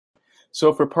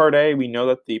So for part A, we know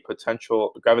that the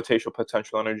gravitational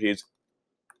potential energy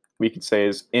we could say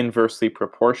is inversely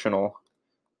proportional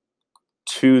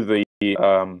to the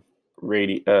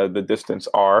distance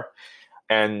r,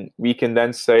 and we can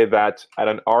then say that at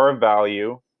an r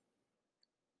value,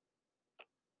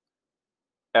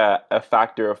 a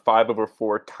factor of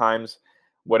 5/4 times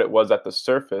what it was at the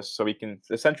surface. So we can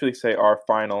essentially say r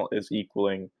final is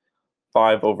equaling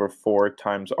 5/4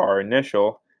 times r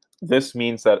initial. This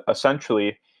means that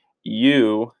essentially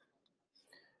U,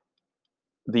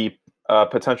 the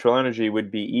potential energy,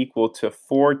 would be equal to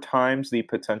 4 times the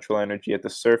potential energy at the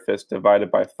surface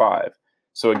divided by 5.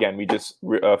 So again, we just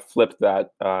flipped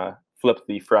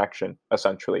the fraction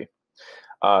essentially.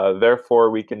 Therefore,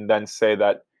 we can then say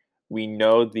that we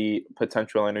know the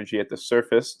potential energy at the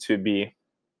surface to be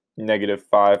negative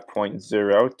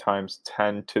 5.0 times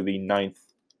 10 to the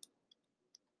 9th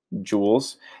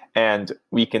joules. And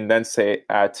we can then say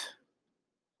at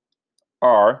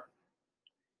R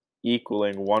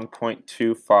equaling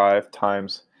 1.25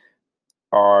 times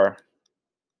R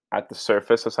at the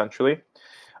surface, essentially.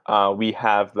 We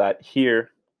have that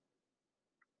here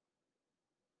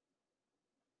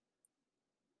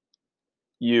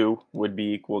U would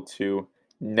be equal to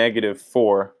negative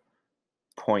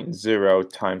 4.0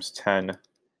 times 10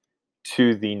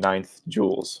 to the 9th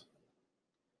joules.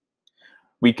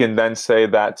 We can then say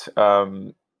that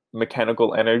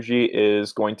mechanical energy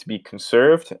is going to be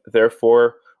conserved.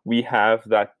 Therefore, we have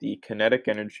that the kinetic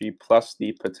energy plus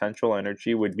the potential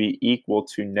energy would be equal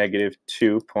to negative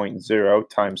 2.0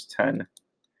 times 10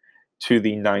 to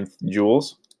the 9th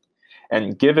joules.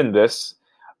 And given this,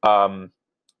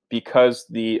 because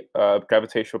the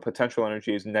gravitational potential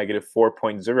energy is negative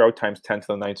 4.0 times 10 to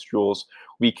the 9th joules,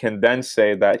 we can then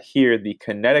say that here the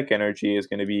kinetic energy is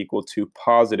going to be equal to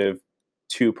positive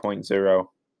 2.0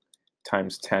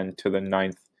 times 10 to the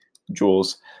 9th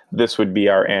joules. This would be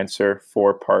our answer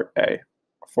for part A,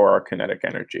 for our kinetic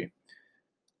energy.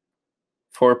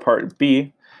 For part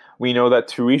B, we know that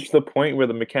to reach the point where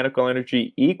the mechanical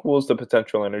energy equals the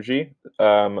potential energy,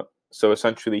 so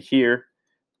essentially here,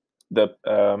 the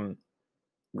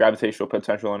gravitational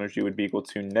potential energy would be equal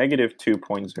to negative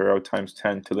 2.0 times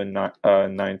 10 to the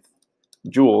 9th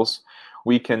joules.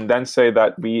 We can then say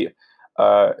that the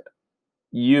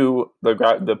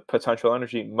potential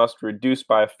energy must reduce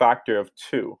by a factor of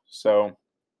 2. So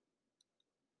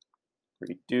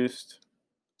reduced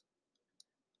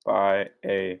by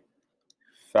a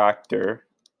factor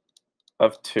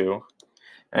of 2.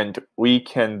 And we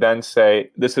can then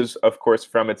say, this is of course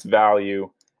from its value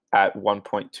at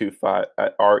 1.25,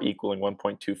 at r equaling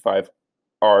 1.25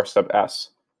 r sub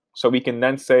s. So we can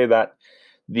then say that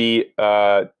the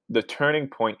turning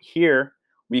point here,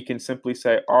 we can simply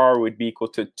say r would be equal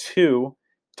to 2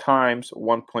 times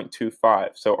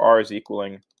 1.25. So r is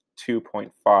equaling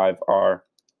 2.5 r,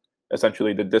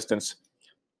 essentially the distance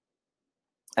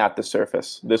at the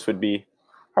surface. This would be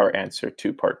our answer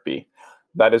to part B.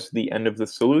 That is the end of the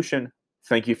solution.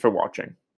 Thank you for watching.